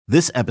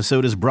This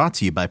episode is brought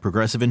to you by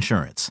Progressive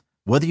Insurance.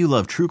 Whether you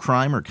love true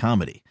crime or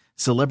comedy,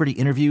 celebrity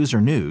interviews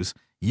or news,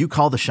 you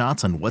call the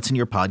shots on what's in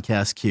your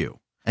podcast queue.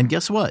 And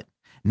guess what?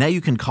 Now you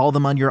can call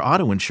them on your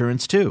auto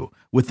insurance too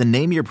with the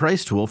Name Your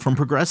Price tool from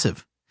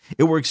Progressive.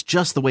 It works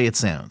just the way it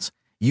sounds.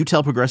 You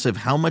tell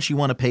Progressive how much you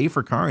want to pay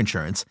for car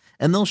insurance,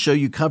 and they'll show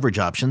you coverage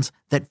options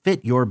that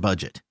fit your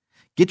budget.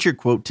 Get your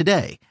quote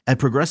today at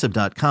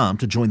Progressive.com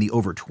to join the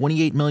over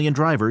 28 million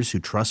drivers who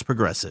trust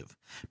Progressive.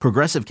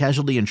 Progressive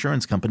Casualty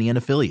Insurance Company and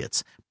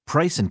Affiliates.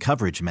 Price and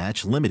coverage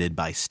match limited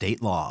by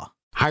state law.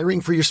 Hiring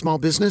for your small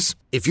business?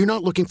 If you're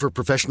not looking for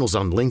professionals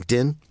on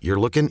LinkedIn, you're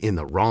looking in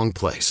the wrong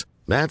place.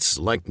 That's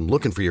like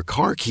looking for your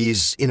car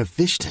keys in a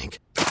fish tank.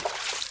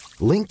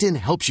 LinkedIn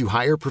helps you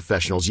hire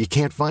professionals you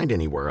can't find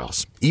anywhere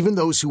else, even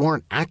those who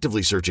aren't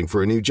actively searching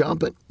for a new job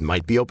but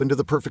might be open to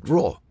the perfect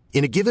role.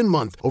 In a given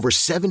month, over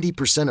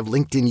 70% of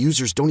LinkedIn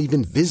users don't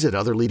even visit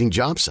other leading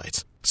job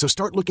sites. So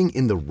start looking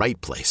in the right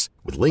place.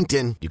 With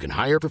LinkedIn, you can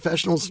hire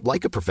professionals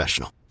like a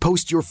professional.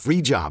 Post your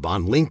free job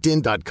on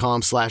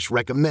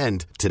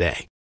linkedin.com/recommend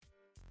today.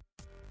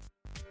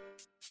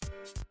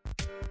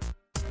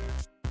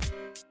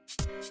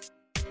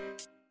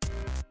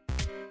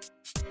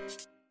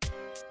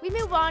 We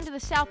move on to the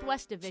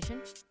Southwest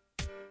Division.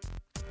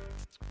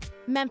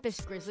 Memphis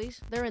Grizzlies,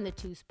 they're in the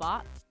 2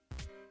 spot.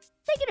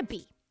 They get a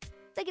B.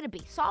 They get a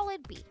B.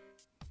 Solid B.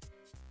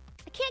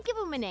 I can't give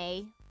them an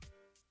A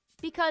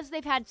because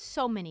they've had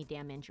so many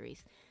damn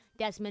injuries.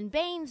 Desmond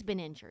Bane's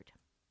been injured.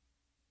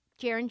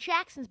 Jaren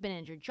Jackson's been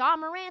injured. Ja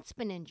Morant's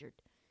been injured.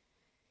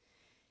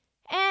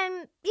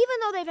 And even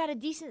though they've had a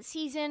decent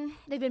season,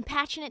 they've been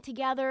patching it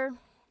together,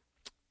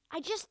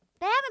 they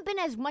haven't been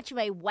as much of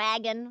a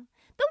wagon.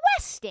 The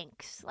West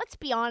stinks. Let's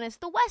be honest.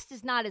 The West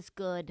is not as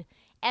good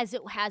as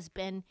it has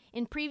been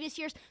in previous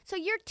years. So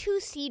your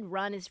 2-seed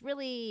run is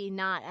really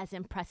not as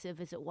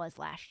impressive as it was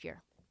last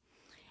year.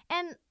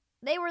 And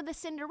they were the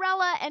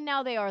Cinderella, and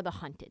now they are the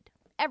hunted.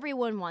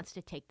 Everyone wants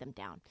to take them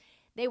down.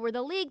 They were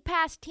the league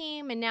pass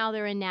team, and now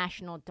they're a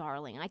national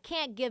darling. I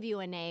can't give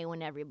you an A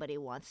when everybody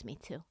wants me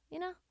to, you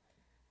know?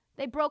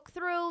 They broke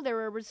through.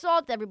 They're a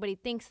result. Everybody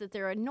thinks that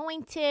they're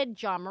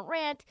anointed. Ja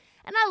Morant.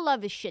 And I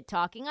love his shit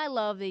talking. I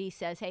love that he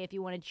says, hey, if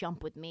you want to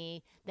jump with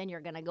me, then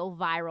you're going to go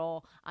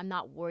viral. I'm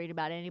not worried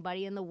about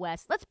anybody in the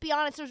West. Let's be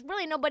honest. There's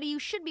really nobody you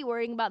should be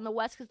worrying about in the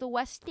West because the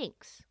West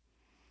stinks.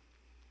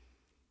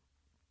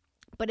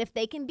 But if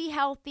they can be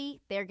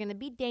healthy, they're going to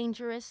be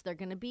dangerous. They're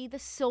going to be the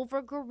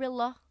silver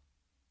gorilla,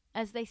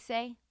 as they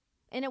say.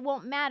 And it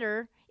won't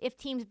matter if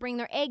teams bring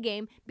their A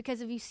game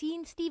because have you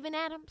seen Steven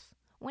Adams?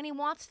 When he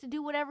wants to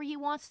do whatever he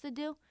wants to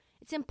do,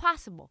 it's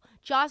impossible.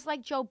 Jaws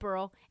like Joe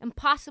Burrow,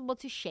 impossible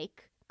to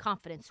shake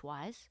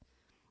confidence-wise.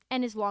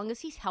 And as long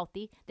as he's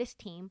healthy, this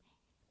team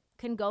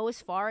can go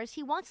as far as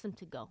he wants them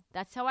to go.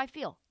 That's how I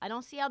feel. I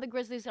don't see how the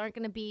Grizzlies aren't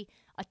going to be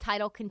a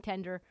title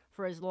contender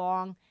for as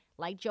long,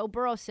 like Joe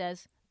Burrow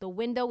says, the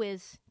window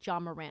is Ja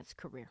Morant's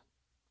career.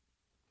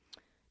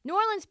 New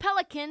Orleans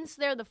Pelicans,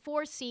 they're the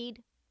 4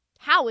 seed.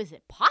 How is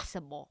it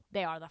possible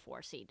they are the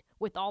 4 seed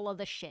with all of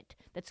the shit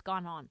that's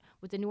gone on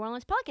with the New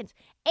Orleans Pelicans?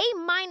 A-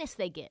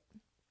 they get.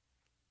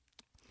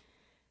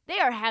 They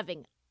are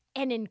having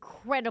an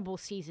incredible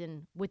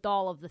season with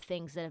all of the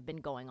things that have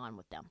been going on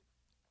with them.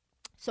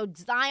 So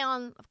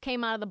Zion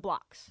came out of the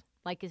blocks,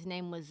 like his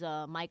name was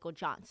Michael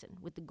Johnson,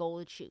 with the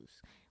golden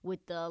shoes,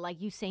 with like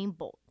Usain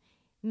Bolt,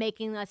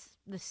 making us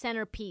the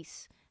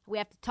centerpiece. We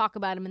have to talk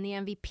about him in the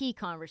MVP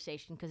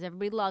conversation because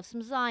everybody loves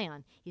some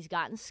Zion. He's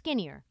gotten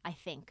skinnier, I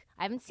think.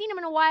 I haven't seen him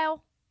in a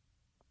while.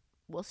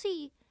 We'll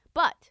see.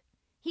 But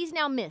he's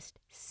now missed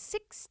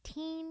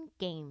 16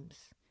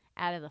 games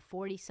out of the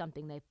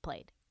 40-something they've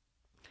played.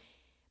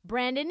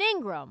 Brandon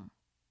Ingram,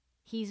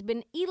 he's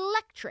been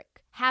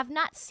electric. Have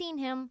not seen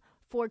him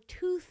for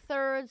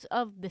 2/3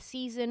 of the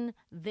season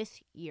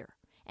this year.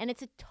 And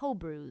it's a toe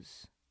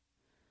bruise.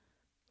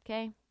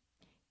 Okay?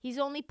 He's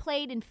only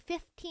played in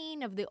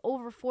 15 of the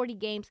over 40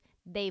 games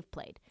they've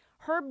played.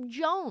 Herb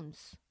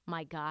Jones,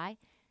 my guy,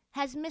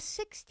 has missed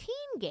 16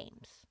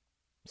 games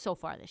so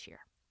far this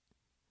year.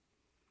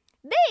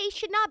 They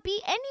should not be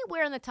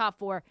anywhere in the top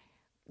 4.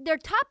 Their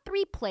top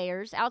 3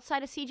 players,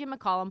 outside of C.J.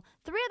 McCollum,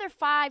 3 of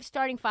their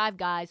starting 5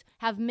 guys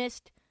have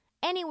missed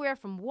anywhere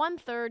from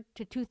 1/3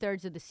 to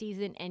 2/3 of the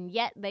season, and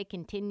yet they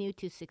continue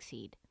to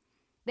succeed.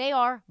 They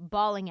are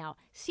balling out.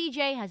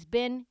 C.J. has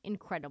been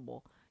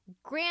incredible.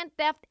 Grand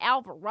Theft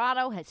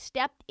Alvarado has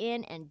stepped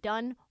in and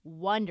done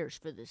wonders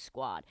for this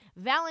squad.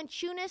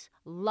 Valanciunas,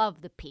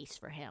 love the piece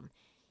for him.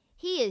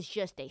 He is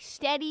just a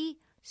steady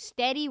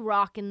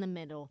rock in the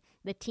middle.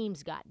 The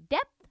team's got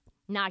depth.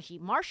 Najee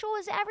Marshall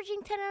is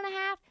averaging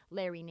 10.5.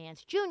 Larry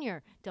Nance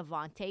Jr.,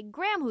 Devontae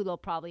Graham, who they'll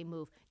probably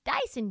move.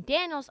 Dyson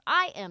Daniels,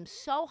 I am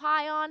so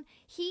high on.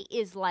 He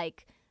is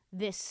like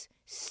this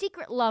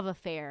secret love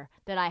affair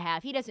that I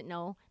have. He doesn't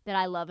know that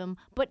I love him,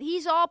 but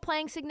he's all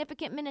playing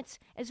significant minutes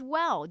as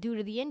well due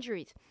to the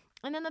injuries.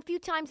 And then the few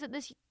times that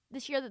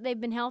this year that they've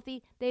been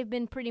healthy, they've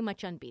been pretty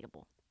much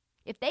unbeatable.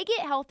 If they get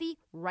healthy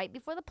right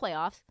before the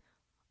playoffs,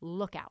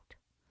 look out.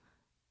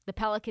 the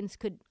Pelicans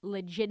could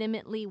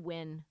legitimately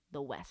win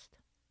the West.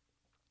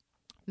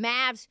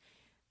 Mavs,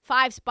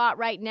 5 spot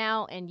right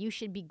now, and you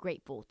should be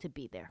grateful to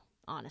be there,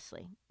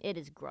 honestly. It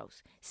is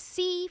gross.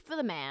 C for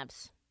the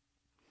Mavs.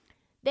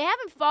 They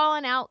haven't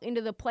fallen out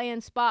into the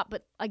play-in spot,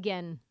 but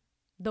again,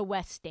 the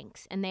West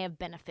stinks, and they have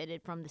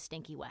benefited from the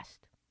stinky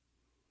West.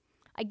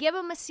 I give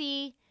them a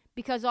C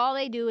because all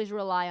they do is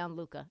rely on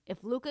Luka.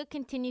 If Luka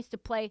continues to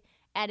play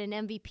at an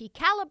MVP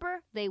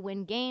caliber, they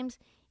win games.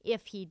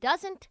 If he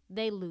doesn't,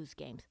 they lose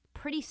games.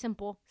 Pretty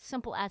simple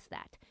as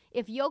that.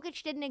 If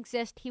Jokic didn't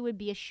exist, he would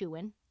be a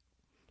shoo-in.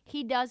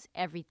 He does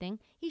everything.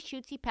 He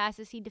shoots, he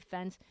passes, he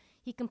defends,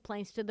 he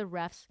complains to the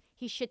refs,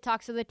 he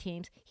shit-talks other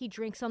teams, he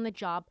drinks on the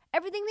job.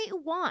 Everything that you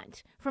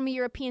want from a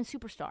European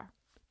superstar.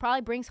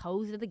 Probably brings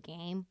hoes to the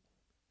game.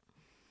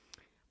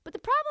 But the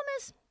problem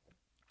is,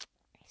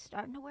 he's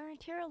starting to wear and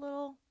tear a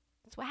little.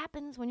 That's what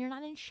happens when you're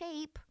not in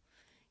shape.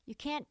 You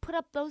can't put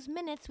up those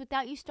minutes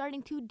without you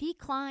starting to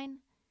decline.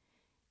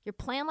 You're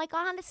playing like a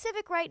Honda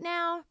Civic right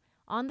now.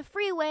 On the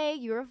freeway,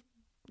 you're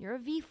a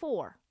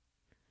V4.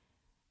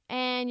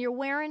 And you're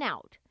wearing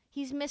out.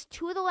 He's missed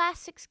 2 of the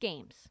last 6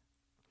 games.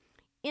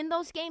 In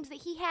those games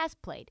that he has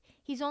played,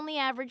 he's only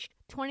averaged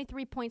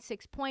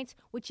 23.6 points,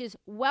 which is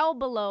well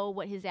below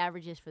what his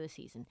average is for the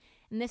season.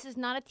 And this is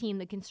not a team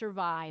that can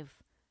survive,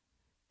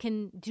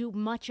 can do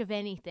much of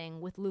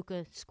anything with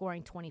Luka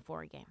scoring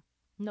 24 a game.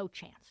 No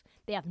chance.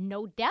 They have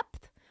no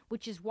depth,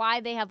 which is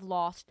why they have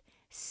lost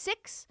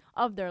 6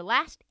 of their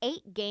last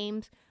 8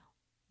 games.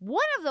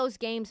 One of those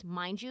games,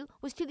 mind you,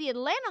 was to the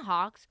Atlanta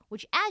Hawks,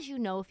 which, as you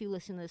know if you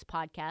listen to this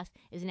podcast,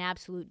 is an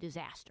absolute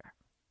disaster.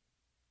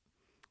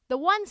 The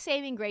one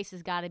saving grace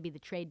has got to be the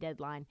trade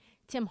deadline.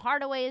 Tim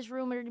Hardaway is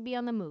rumored to be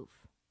on the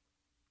move.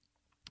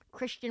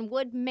 Christian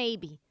Wood,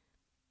 maybe.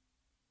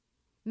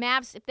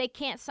 Mavs, if they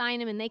can't sign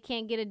him and they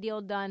can't get a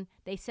deal done,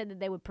 they said that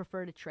they would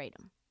prefer to trade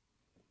him.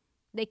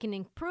 They can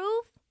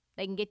improve,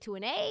 they can get to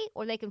an A,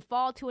 or they can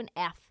fall to an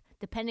F,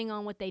 depending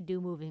on what they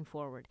do moving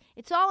forward.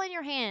 It's all in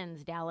your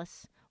hands,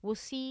 Dallas. We'll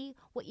see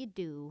what you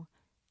do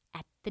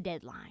at the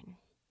deadline.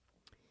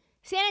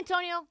 San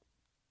Antonio,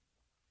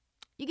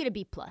 you get a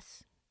B+.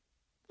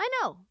 I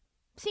know,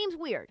 seems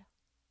weird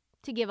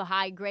to give a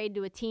high grade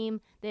to a team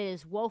that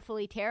is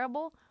woefully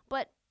terrible,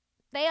 but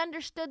they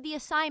understood the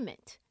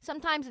assignment.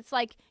 Sometimes it's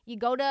like you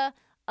go to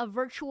a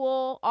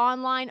virtual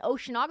online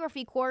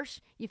oceanography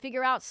course, you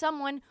figure out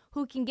someone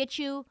who can get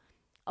you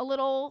a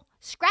little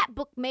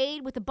scrapbook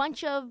made with a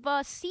bunch of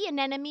sea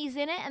anemones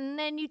in it, and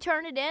then you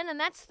turn it in, and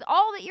that's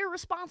all that you're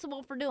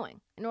responsible for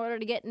doing in order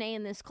to get an A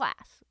in this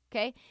class,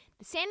 okay?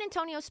 The San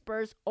Antonio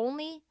Spurs'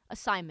 only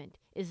assignment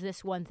is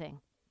this one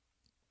thing.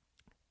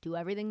 Do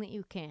everything that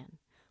you can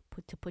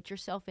to put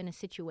yourself in a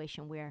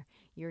situation where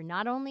you're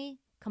not only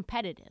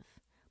competitive,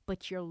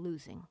 but you're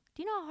losing.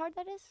 Do you know how hard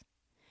that is?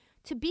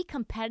 To be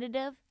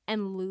competitive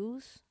and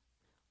lose,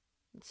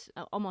 it's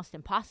almost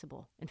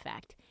impossible, in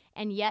fact.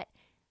 And yet,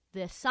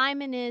 the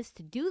assignment is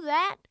to do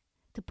that,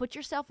 to put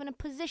yourself in a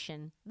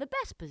position, the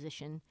best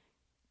position,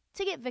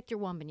 to get Victor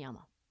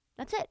Wembanyama.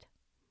 That's it.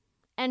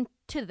 And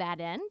to that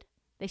end,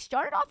 they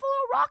started off a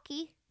little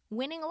rocky,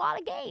 winning a lot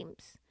of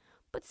games.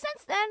 But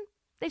since then,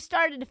 they've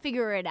started to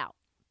figure it out.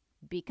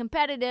 Be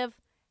competitive,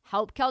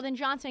 help Keldon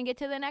Johnson get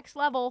to the next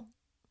level,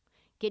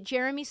 get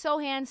Jeremy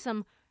Sohan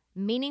some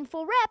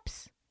meaningful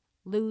reps,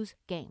 lose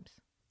games.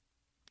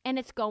 And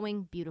it's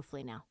going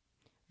beautifully now.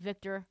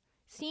 Victor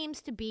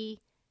seems to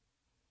be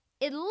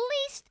at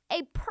least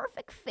a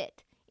perfect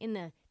fit in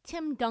the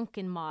Tim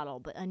Duncan model,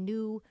 but a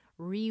new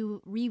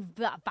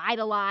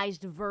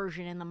revitalized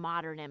version in the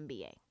modern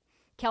NBA.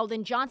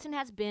 Keldon Johnson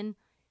has been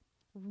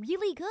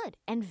really good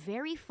and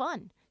very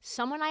fun.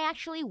 Someone I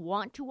actually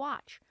want to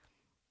watch,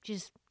 which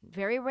is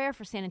very rare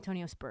for San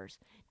Antonio Spurs.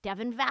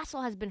 Devin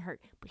Vassell has been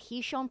hurt, but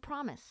he's shown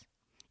promise.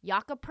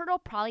 Jakob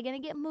Poeltl probably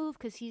going to get moved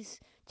because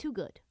he's too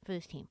good for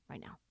this team right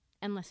now.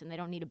 And listen, they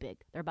don't need a big.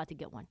 They're about to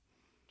get one.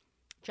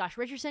 Josh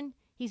Richardson,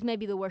 he's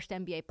maybe the worst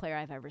NBA player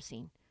I've ever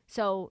seen.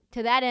 So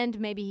to that end,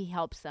 maybe he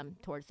helps them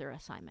towards their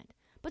assignment.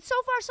 But so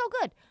far, so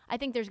good. I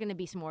think there's going to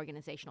be some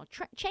organizational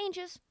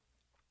changes.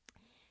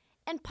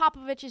 And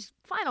Popovich's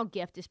final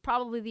gift is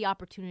probably the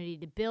opportunity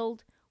to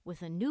build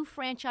with a new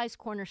franchise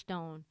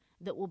cornerstone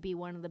that will be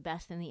one of the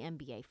best in the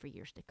NBA for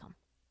years to come.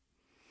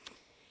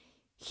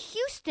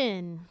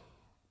 Houston,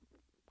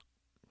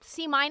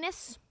 C-, I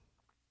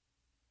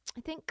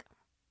think.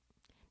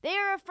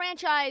 They're a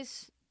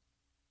franchise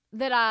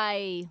that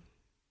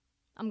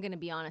I'm going to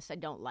be honest, I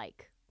don't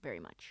like very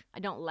much. I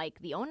don't like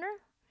the owner.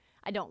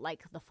 I don't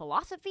like the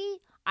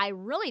philosophy. I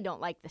really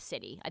don't like the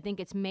city. I think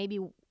it's maybe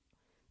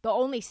the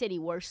only city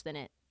worse than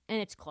it,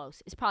 and it's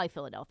close. It's probably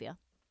Philadelphia.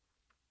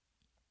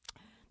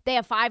 They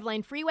have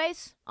 5-lane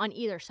freeways on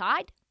either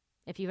side.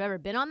 If you've ever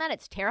been on that,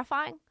 it's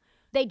terrifying.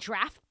 They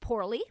draft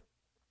poorly.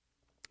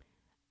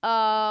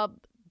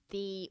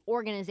 The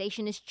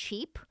organization is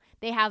cheap.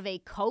 They have a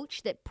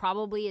coach that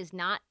probably has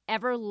not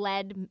ever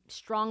led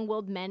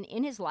strong-willed men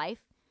in his life.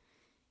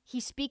 He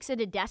speaks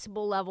at a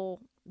decibel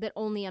level that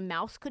only a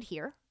mouse could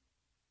hear.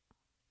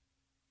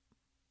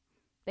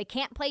 They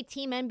can't play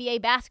team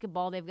NBA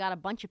basketball. They've got a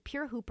bunch of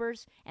pure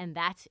hoopers, and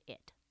that's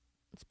it.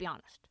 Let's be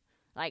honest.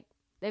 Like,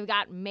 they've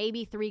got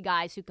maybe 3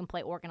 guys who can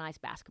play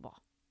organized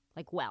basketball,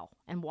 like, well,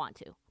 and want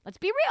to. Let's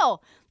be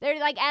real. They're,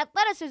 like,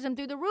 athleticism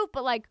through the roof,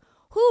 but, like,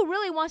 who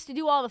really wants to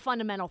do all the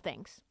fundamental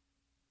things?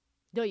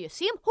 Do you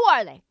see him? Who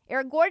are they?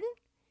 Eric Gordon?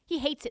 He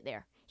hates it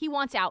there. He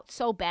wants out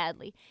so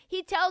badly.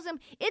 He tells him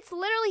it's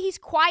literally he's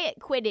quiet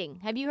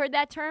quitting. Have you heard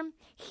that term?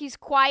 He's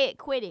quiet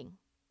quitting.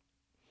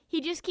 He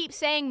just keeps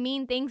saying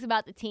mean things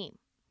about the team,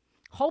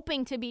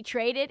 hoping to be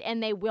traded,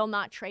 and they will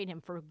not trade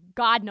him for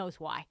God knows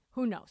why.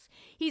 Who knows?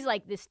 He's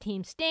like, this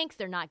team stinks.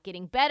 They're not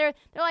getting better.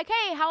 They're like,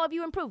 hey, how have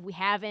you improved? We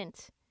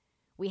haven't.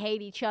 We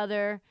hate each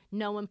other.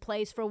 No one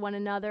plays for one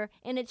another.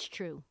 And it's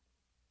true.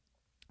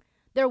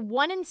 They're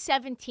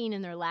 1-17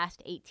 in their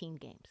last 18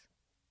 games.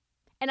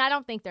 And I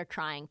don't think they're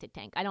trying to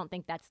tank. I don't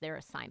think that's their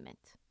assignment.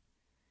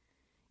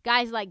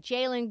 Guys like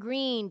Jalen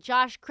Green,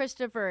 Josh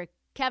Christopher,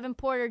 Kevin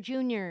Porter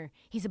Jr.,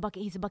 he's a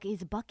bucket, he's a bucket,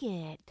 he's a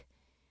bucket.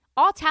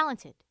 All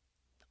talented.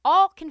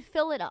 All can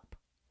fill it up.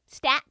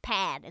 Stat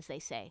pad, as they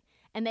say.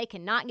 And they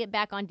cannot get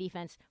back on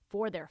defense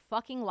for their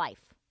fucking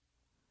life.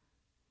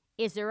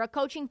 Is there a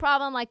coaching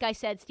problem? Like I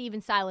said,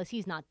 Steven Silas,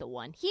 he's not the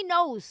one. He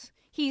knows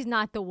he's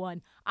not the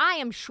one. I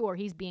am sure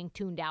he's being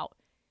tuned out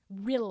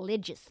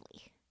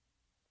religiously.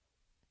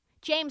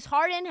 James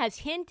Harden has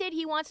hinted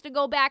he wants to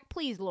go back.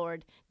 Please,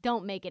 Lord,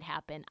 don't make it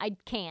happen. I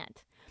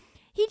can't.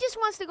 He just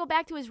wants to go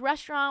back to his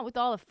restaurant with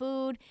all the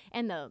food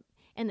and the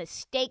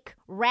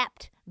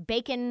steak-wrapped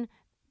bacon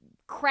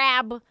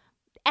crab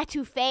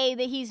etouffee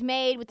that he's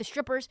made with the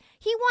strippers.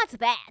 He wants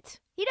that.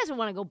 He doesn't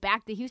want to go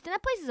back to Houston.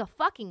 That place is a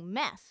fucking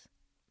mess.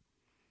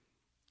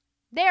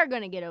 They're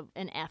going to get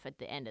an F at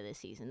the end of the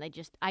season.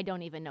 I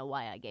don't even know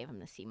why I gave them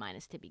the C-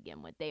 to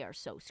begin with. They are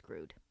so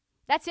screwed.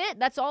 That's it.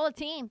 That's all the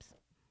teams.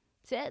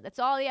 That's it. That's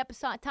all the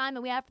episode time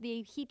that we have for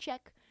the Heat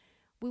Check.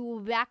 We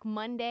will be back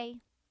Monday.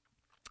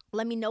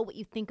 Let me know what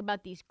you think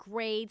about these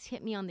grades.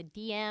 Hit me on the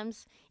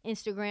DMs,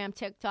 Instagram,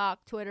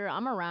 TikTok, Twitter.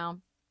 I'm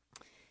around.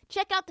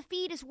 Check out the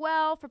feed as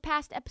well for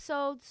past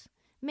episodes,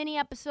 mini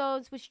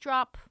episodes, which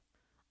drop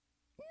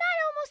not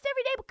almost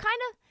every day, but kind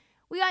of.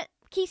 We got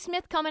Keith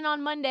Smith coming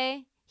on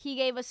Monday. He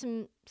gave us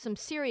some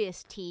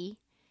serious tea.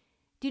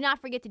 Do not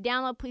forget to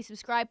download. Please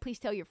subscribe. Please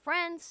tell your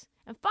friends.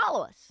 And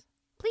follow us.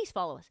 Please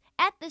follow us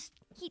at This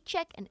Heat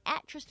Check and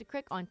at Trista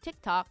Crick on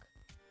TikTok,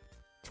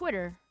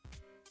 Twitter,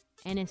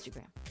 and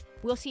Instagram.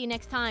 We'll see you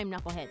next time,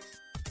 knuckleheads.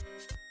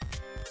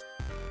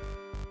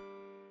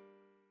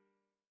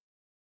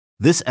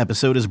 This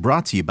episode is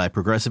brought to you by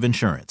Progressive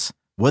Insurance.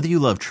 Whether you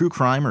love true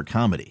crime or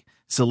comedy,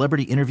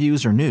 celebrity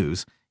interviews or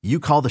news, you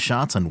call the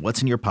shots on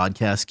what's in your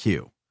podcast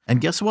queue. And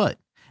guess what?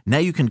 Now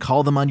you can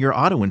call them on your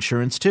auto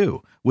insurance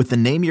too with the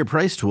Name Your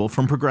Price tool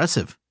from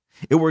Progressive.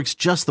 It works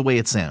just the way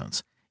it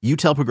sounds. You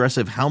tell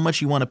Progressive how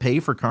much you want to pay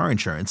for car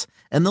insurance,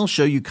 and they'll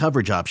show you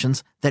coverage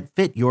options that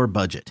fit your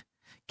budget.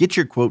 Get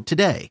your quote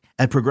today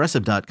at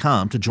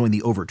Progressive.com to join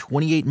the over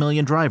 28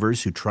 million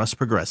drivers who trust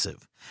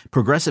Progressive.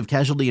 Progressive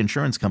Casualty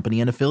Insurance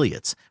Company and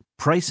Affiliates.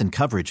 Price and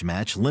coverage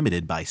match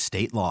limited by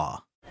state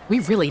law. We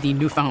really need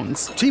new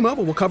phones.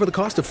 T-Mobile will cover the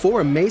cost of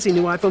 4 amazing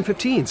new iPhone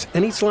 15s,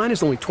 and each line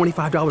is only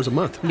 $25 a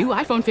month. New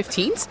iPhone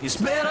 15s? It's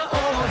better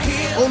over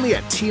here. Only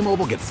at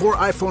T-Mobile, get 4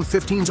 iPhone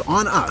 15s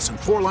on us and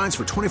 4 lines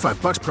for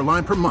 $25 per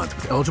line per month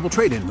with eligible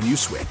trade-in when you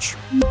switch.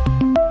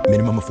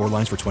 Minimum of 4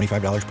 lines for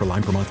 $25 per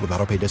line per month with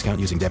autopay discount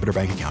using debit or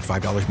bank account.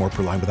 $5 more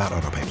per line without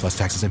autopay, plus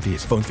taxes and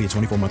fees. Phone fee at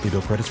 24 monthly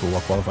bill credits for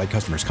well-qualified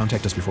customers.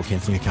 Contact us before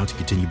canceling account to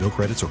continue bill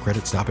credits or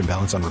credit stop and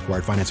balance on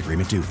required finance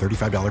agreement due.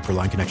 $35 per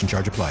line connection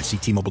charge applies. See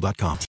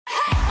T-Mobile.com.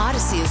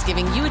 Odyssey is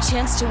giving you a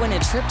chance to win a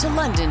trip to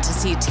London to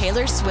see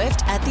Taylor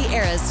Swift at the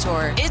Eras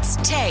Tour. It's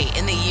Tay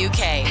in the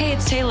UK. Hey,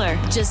 it's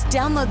Taylor. Just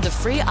download the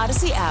free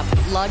Odyssey app,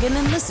 log in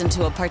and listen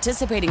to a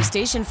participating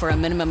station for a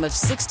minimum of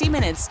 60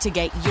 minutes to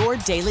get your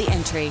daily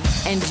entry.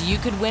 And you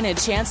could win a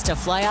chance to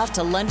fly off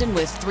to London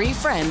with 3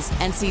 friends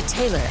and see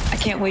Taylor. I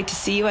can't wait to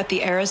see you at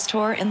the Eras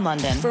Tour in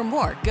London. For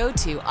more, go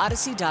to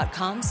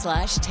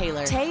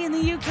odyssey.com/Taylor. Tay in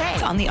the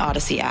UK. On the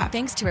Odyssey app.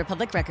 Thanks to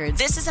Republic Records.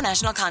 This is a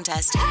national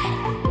contest.